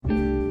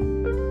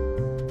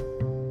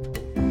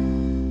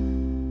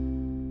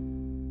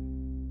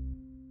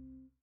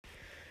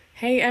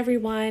Hey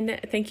everyone,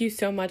 thank you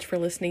so much for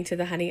listening to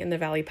the Honey in the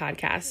Valley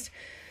podcast.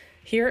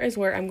 Here is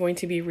where I'm going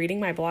to be reading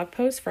my blog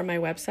post from my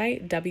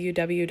website,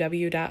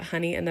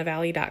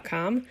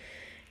 www.honeyinthevalley.com.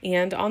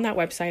 And on that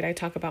website, I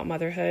talk about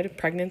motherhood,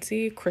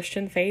 pregnancy,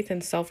 Christian faith,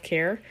 and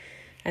self-care.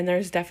 And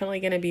there's definitely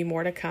going to be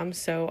more to come,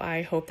 so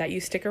I hope that you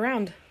stick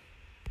around.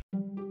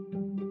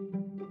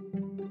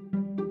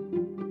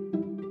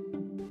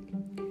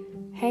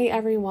 Hey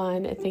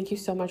everyone, thank you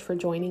so much for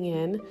joining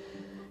in.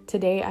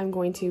 Today I'm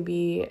going to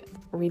be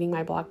reading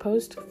my blog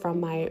post from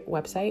my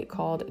website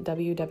called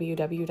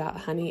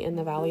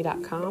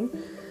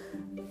www.honeyinthevalley.com.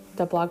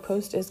 The blog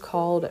post is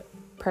called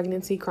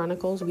Pregnancy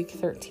Chronicles Week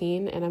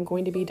 13, and I'm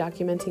going to be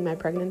documenting my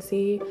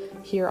pregnancy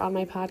here on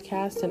my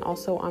podcast and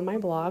also on my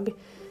blog.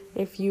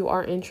 If you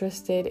are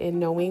interested in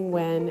knowing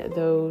when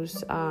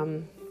those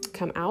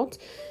come out,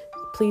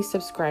 please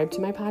subscribe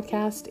to my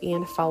podcast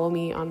and follow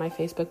me on my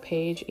Facebook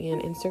page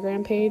and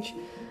Instagram page.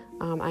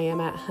 I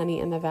am at Honey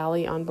in the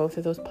Valley on both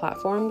of those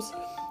platforms.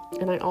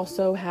 And I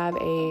also have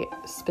a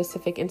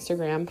specific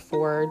Instagram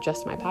for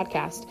just my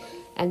podcast,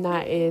 and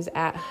that is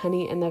at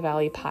Honey in the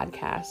Valley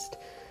Podcast.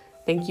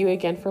 Thank you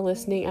again for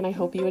listening, and I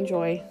hope you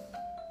enjoy.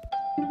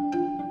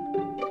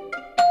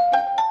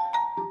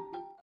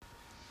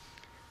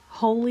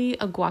 Holy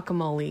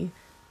guacamole.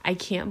 I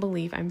can't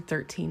believe I'm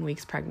 13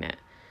 weeks pregnant.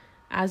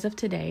 As of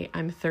today,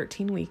 I'm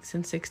 13 weeks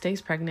and 6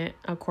 days pregnant,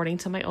 according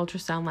to my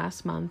ultrasound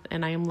last month,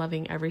 and I am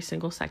loving every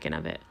single second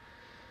of it.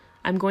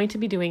 I'm going to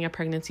be doing a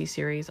pregnancy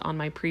series on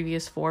my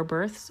previous 4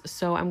 births,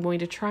 so I'm going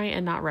to try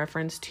and not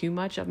reference too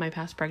much of my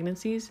past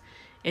pregnancies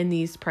in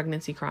these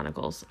pregnancy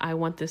chronicles. I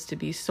want this to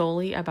be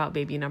solely about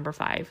baby number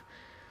 5.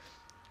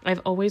 I've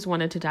always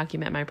wanted to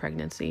document my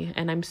pregnancy,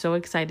 and I'm so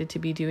excited to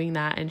be doing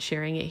that and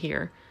sharing it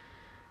here.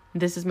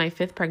 This is my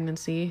 5th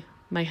pregnancy.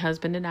 My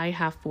husband and I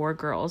have 4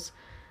 girls.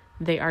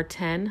 They are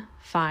 10,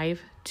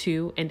 5,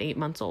 2, and 8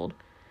 months old.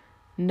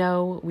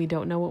 No, we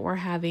don't know what we're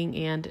having,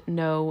 and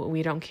no,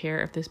 we don't care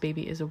if this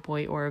baby is a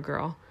boy or a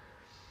girl.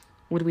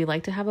 Would we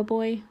like to have a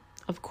boy?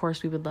 Of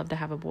course, we would love to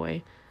have a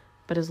boy,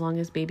 but as long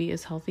as baby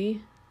is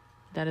healthy,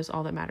 that is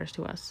all that matters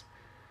to us.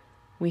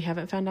 We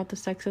haven't found out the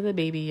sex of the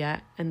baby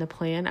yet, and the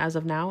plan as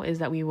of now is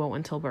that we won't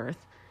until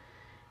birth.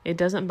 It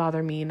doesn't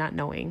bother me not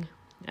knowing.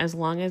 As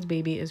long as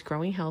baby is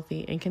growing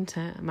healthy and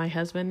content, my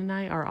husband and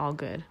I are all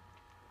good.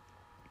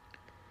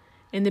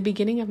 In the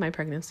beginning of my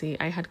pregnancy,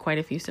 I had quite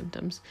a few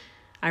symptoms.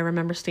 I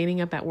remember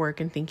standing up at work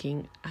and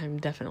thinking, I'm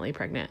definitely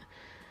pregnant.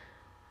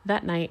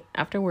 That night,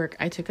 after work,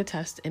 I took a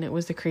test, and it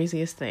was the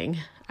craziest thing.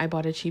 I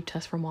bought a cheap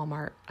test from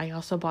Walmart. I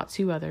also bought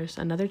 2 others,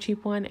 another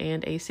cheap one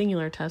and a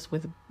singular test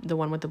with the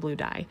one with the blue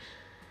dye.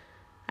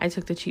 I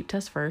took the cheap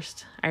test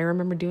first. I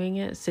remember doing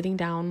it, sitting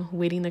down,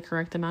 waiting the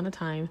correct amount of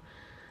time,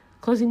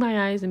 closing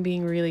my eyes and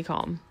being really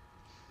calm.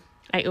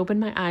 I opened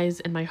my eyes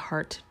and my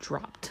heart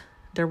dropped.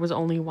 There was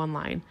only one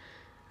line.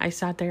 I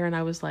sat there and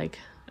I was like,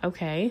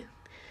 okay.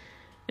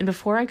 And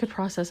before I could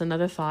process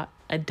another thought,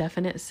 a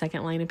definite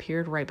second line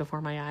appeared right before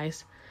my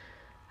eyes.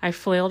 I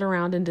flailed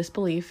around in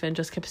disbelief and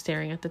just kept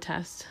staring at the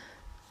test.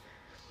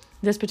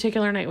 This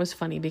particular night was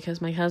funny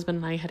because my husband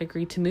and I had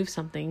agreed to move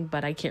something,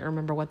 but I can't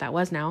remember what that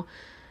was now,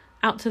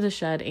 out to the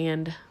shed.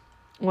 And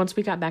once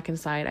we got back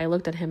inside, I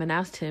looked at him and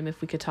asked him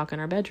if we could talk in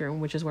our bedroom,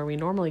 which is where we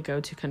normally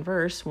go to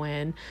converse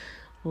when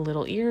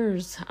little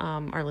ears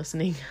are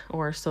listening,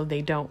 or so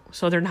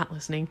they're not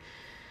listening.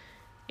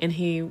 And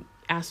he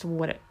asked,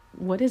 what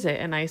is it?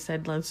 And I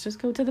said, let's just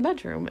go to the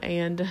bedroom.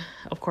 And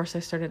of course I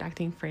started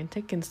acting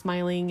frantic and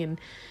smiling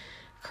and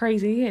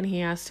crazy. And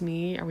he asked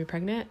me, are we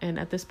pregnant? And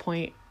at this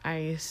point,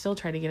 I still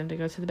tried to get him to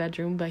go to the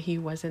bedroom, but he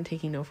wasn't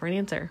taking no for an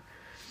answer.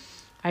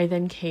 I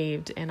then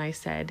caved and I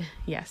said,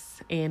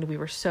 yes. And we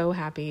were so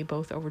happy,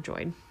 both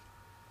overjoyed.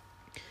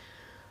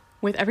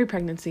 With every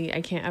pregnancy,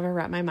 I can't ever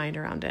wrap my mind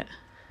around it.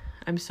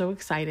 I'm so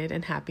excited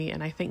and happy.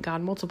 And I thank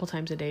God multiple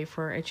times a day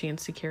for a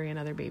chance to carry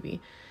another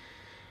baby.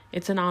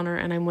 It's an honor,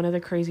 and I'm one of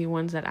the crazy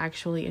ones that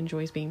actually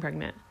enjoys being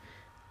pregnant.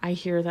 I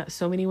hear that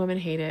so many women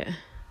hate it,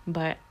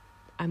 but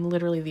I'm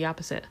literally the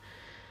opposite.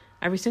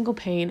 Every single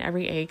pain,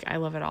 every ache, I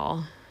love it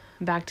all.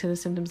 Back to the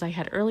symptoms I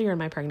had earlier in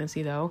my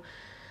pregnancy, though.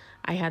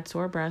 I had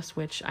sore breasts,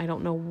 which I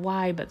don't know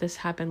why, but this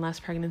happened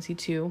last pregnancy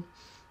too.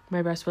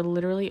 My breast would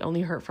literally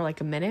only hurt for like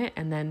a minute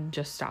and then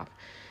just stop.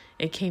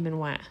 It came and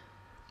went.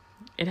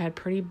 I had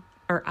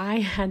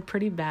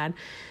pretty bad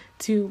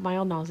to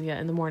mild nausea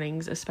in the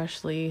mornings,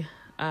 especially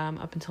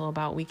up until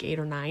about week 8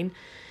 or 9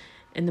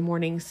 in the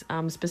mornings,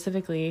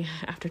 specifically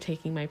after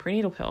taking my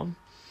prenatal pill.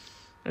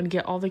 I'd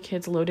get all the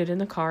kids loaded in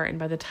the car, and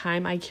by the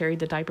time I carried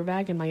the diaper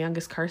bag in my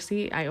youngest car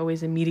seat, I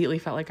always immediately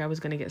felt like I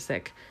was going to get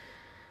sick.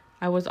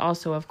 I was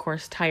also, of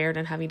course, tired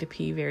and having to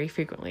pee very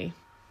frequently.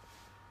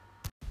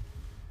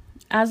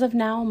 As of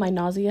now, my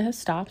nausea has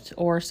stopped,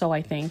 or so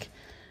I think.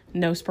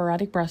 No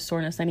sporadic breast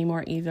soreness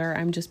anymore either.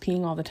 I'm just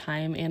peeing all the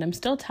time, and I'm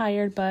still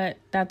tired, but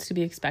that's to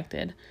be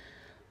expected.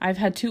 I've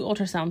had 2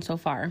 ultrasounds so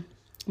far.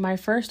 My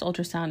first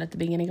ultrasound at the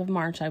beginning of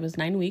March, I was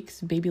 9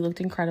 weeks. Baby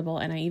looked incredible,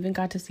 and I even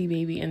got to see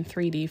baby in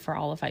 3D for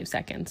all of 5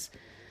 seconds.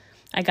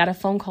 I got a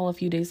phone call a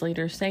few days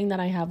later saying that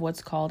I have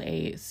what's called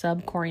a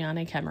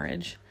subchorionic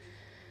hemorrhage.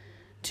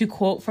 To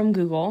quote from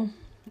Google,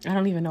 I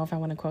don't even know if I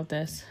want to quote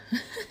this.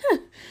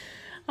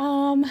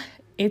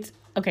 It's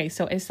okay.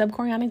 So a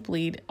subchorionic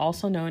bleed,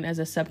 also known as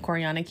a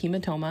subchorionic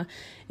hematoma,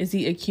 is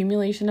the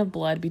accumulation of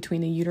blood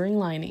between the uterine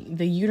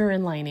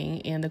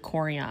lining and the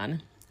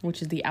chorion,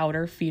 which is the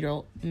outer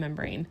fetal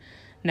membrane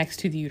next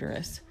to the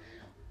uterus,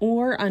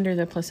 or under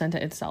the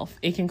placenta itself.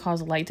 It can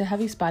cause light to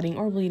heavy spotting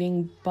or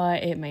bleeding,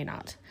 but it may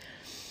not.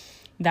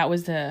 That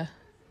was the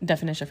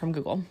definition from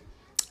Google.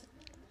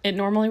 It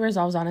normally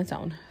resolves on its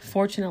own.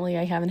 Fortunately,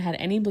 I haven't had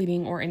any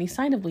bleeding or any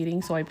sign of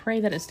bleeding, so I pray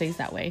that it stays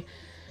that way.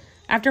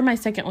 After my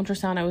second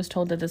ultrasound, I was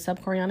told that the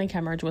subchorionic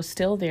hemorrhage was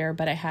still there,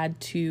 but it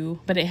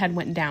had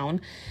went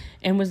down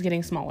and was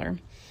getting smaller.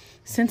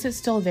 Since it's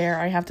still there,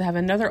 I have to have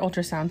another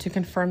ultrasound to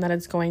confirm that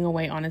it's going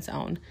away on its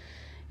own.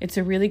 It's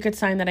a really good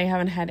sign that I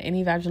haven't had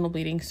any vaginal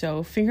bleeding,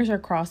 so fingers are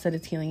crossed that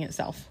it's healing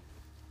itself.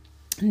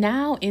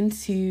 Now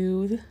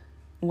into,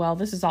 well,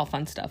 this is all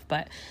fun stuff,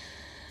 but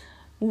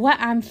what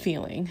I'm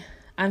feeling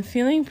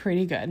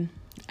pretty good.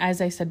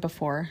 As I said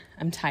before,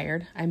 I'm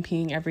tired. I'm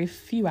peeing every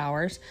few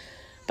hours,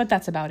 but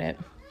that's about it.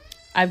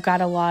 I've got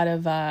a lot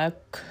of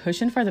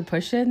cushion for the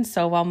push-in,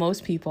 so while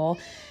most people,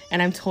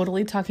 and I'm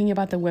totally talking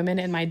about the women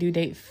in my due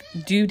date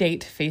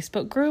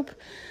Facebook group,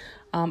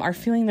 are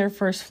feeling their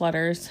first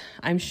flutters,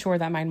 I'm sure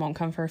that mine won't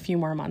come for a few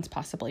more months,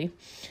 possibly.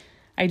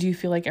 I do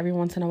feel like every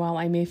once in a while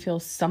I may feel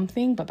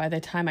something, but by the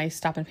time I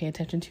stop and pay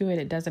attention to it,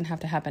 it doesn't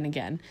have to happen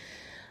again.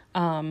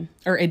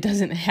 Or it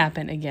doesn't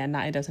happen again,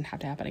 not it doesn't have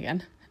to happen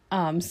again.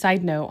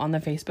 Side note on the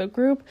Facebook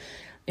group,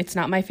 it's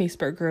not my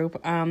Facebook group.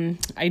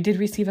 I did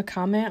receive a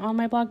comment on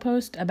my blog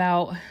post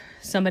about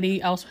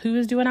somebody else who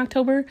is due in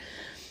October,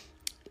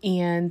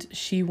 and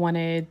she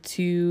wanted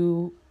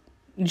to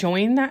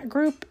join that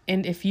group.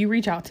 And if you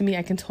reach out to me,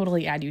 I can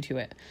totally add you to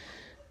it.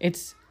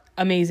 It's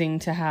amazing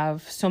to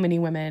have so many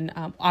women.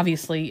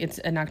 Obviously it's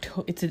an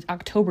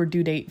October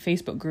due date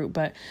Facebook group,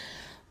 but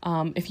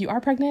if you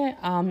are pregnant,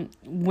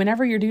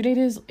 whenever your due date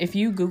is, if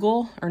you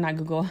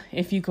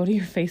if you go to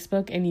your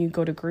Facebook and you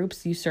go to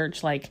groups, you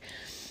search like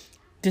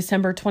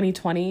December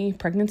 2020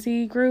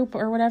 pregnancy group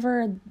or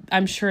whatever,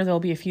 I'm sure there'll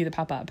be a few that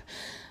pop up.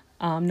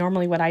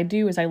 Normally what I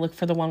do is I look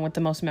for the one with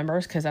the most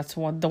members, because that's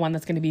the one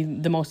that's going to be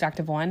the most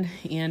active one.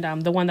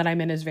 And the one that I'm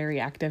in is very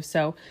active.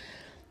 So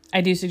I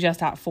do suggest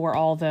that for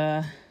all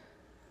the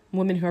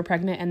women who are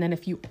pregnant. And then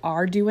if you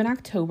are due in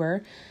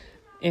October,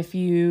 if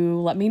you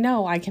let me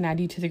know, I can add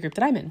you to the group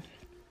that I'm in.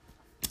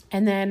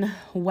 And then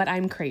what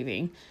I'm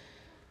craving,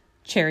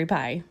 cherry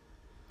pie.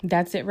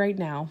 That's it right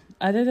now.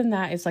 Other than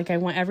that, it's like I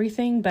want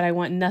everything, but I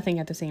want nothing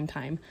at the same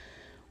time,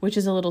 which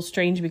is a little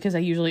strange because I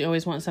usually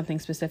always want something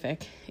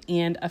specific.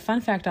 And a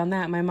fun fact on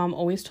that, my mom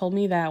always told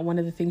me that one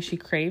of the things she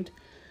craved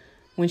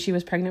when she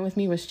was pregnant with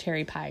me was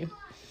cherry pie.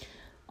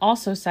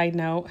 Also, side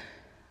note,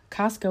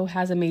 Costco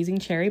has amazing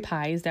cherry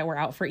pies that were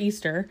out for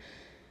Easter.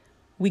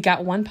 We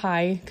got one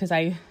pie because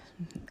I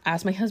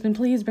asked my husband,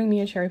 please bring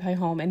me a cherry pie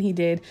home. And he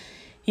did.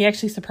 He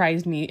actually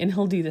surprised me, and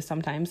he'll do this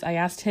sometimes. I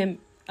asked him,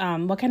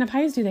 what kind of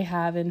pies do they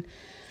have? And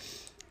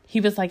he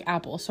was like,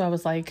 apple. So I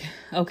was like,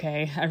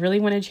 okay, I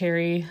really wanted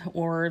cherry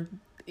or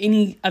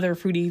any other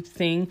fruity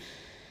thing.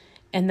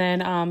 And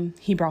then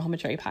he brought home a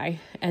cherry pie.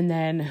 And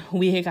then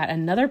we got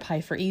another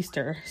pie for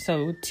Easter.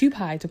 So 2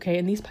 pies, okay?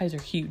 And these pies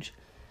are huge.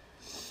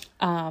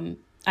 I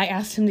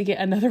asked him to get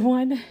another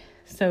one.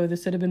 So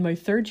this would have been my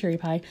 3rd cherry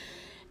pie.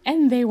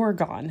 And they were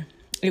gone.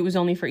 It was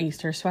only for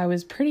Easter. So I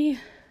was pretty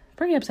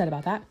upset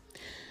about that.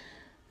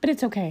 But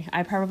it's okay.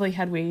 I probably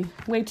had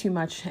way too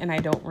much, and I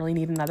don't really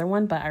need another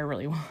one, but I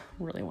really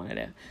wanted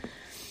it.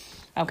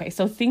 Okay,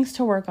 so things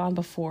to work on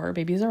before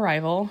baby's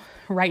arrival.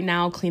 Right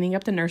now, cleaning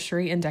up the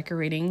nursery and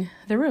decorating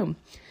the room.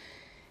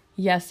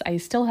 Yes, I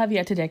still have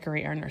yet to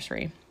decorate our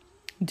nursery.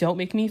 Don't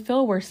make me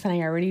feel worse than I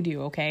already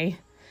do, okay?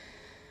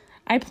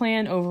 I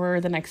plan over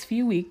the next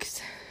few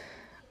weeks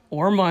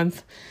or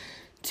month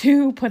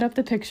to put up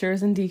the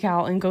pictures and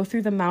decal and go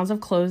through the mounds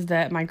of clothes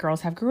that my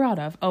girls have grew out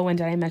of. Oh, and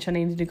did I mention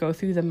I need to go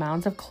through the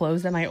mounds of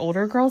clothes that my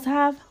older girls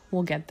have?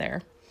 We'll get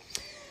there.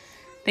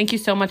 Thank you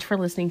so much for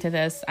listening to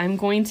this. I'm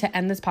going to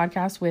end this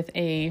podcast with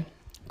a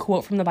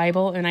quote from the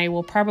Bible, and I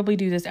will probably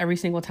do this every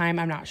single time.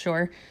 I'm not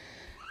sure.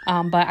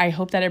 But I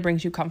hope that it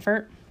brings you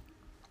comfort.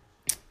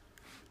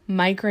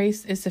 My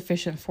grace is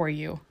sufficient for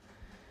you,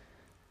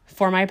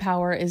 for my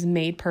power is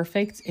made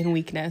perfect in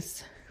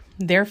weakness.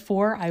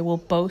 Therefore, I will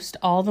boast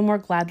all the more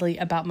gladly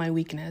about my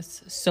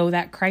weakness, so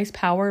that Christ's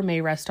power may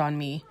rest on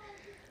me.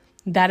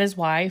 That is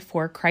why,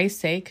 for Christ's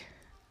sake,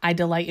 I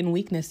delight in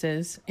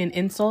weaknesses, in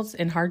insults,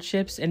 in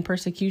hardships, in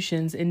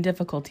persecutions, in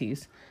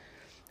difficulties.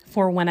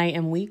 For when I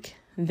am weak,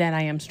 then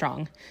I am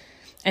strong.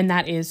 And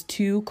that is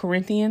 2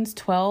 Corinthians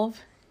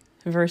 12,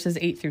 verses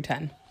 8 through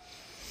 10.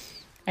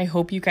 I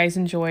hope you guys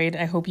enjoyed.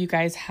 I hope you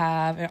guys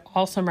have an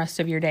awesome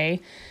rest of your day.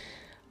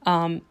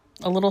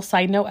 A little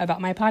side note about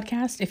my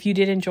podcast. If you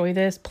did enjoy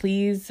this,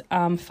 please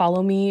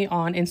follow me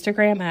on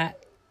Instagram at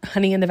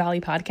Honey in the Valley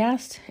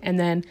Podcast. And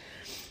then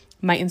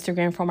my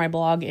Instagram for my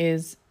blog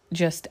is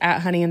just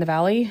at Honey in the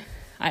Valley.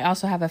 I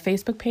also have a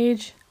Facebook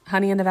page,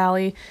 Honey in the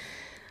Valley.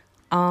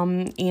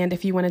 And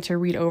if you wanted to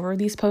read over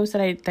these posts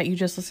that you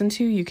just listened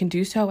to, you can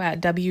do so at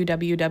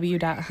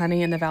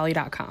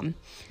www.honeyinthevalley.com.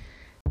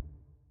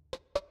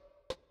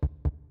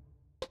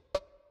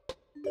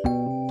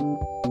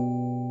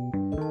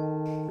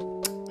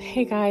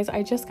 Hey guys,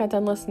 I just got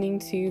done listening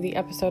to the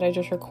episode I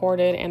just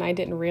recorded, and I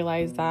didn't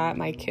realize that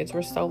my kids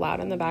were so loud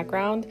in the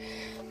background.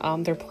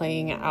 They're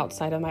playing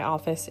outside of my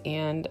office,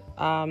 and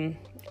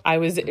I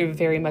was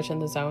very much in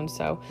the zone.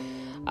 So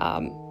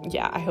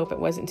I hope it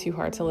wasn't too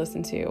hard to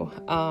listen to.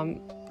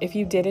 If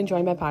you did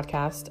enjoy my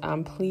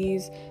podcast,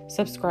 please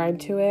subscribe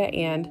to it,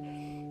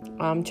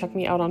 and check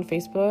me out on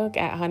Facebook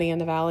at Honey in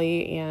the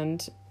Valley,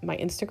 and my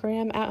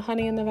Instagram at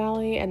Honey in the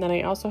Valley. And then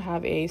I also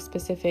have a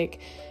specific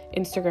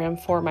Instagram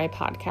for my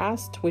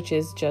podcast, which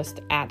is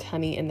just at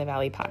Honey in the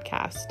Valley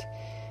podcast.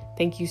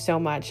 Thank you so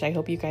much. I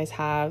hope you guys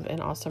have an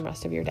awesome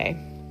rest of your day.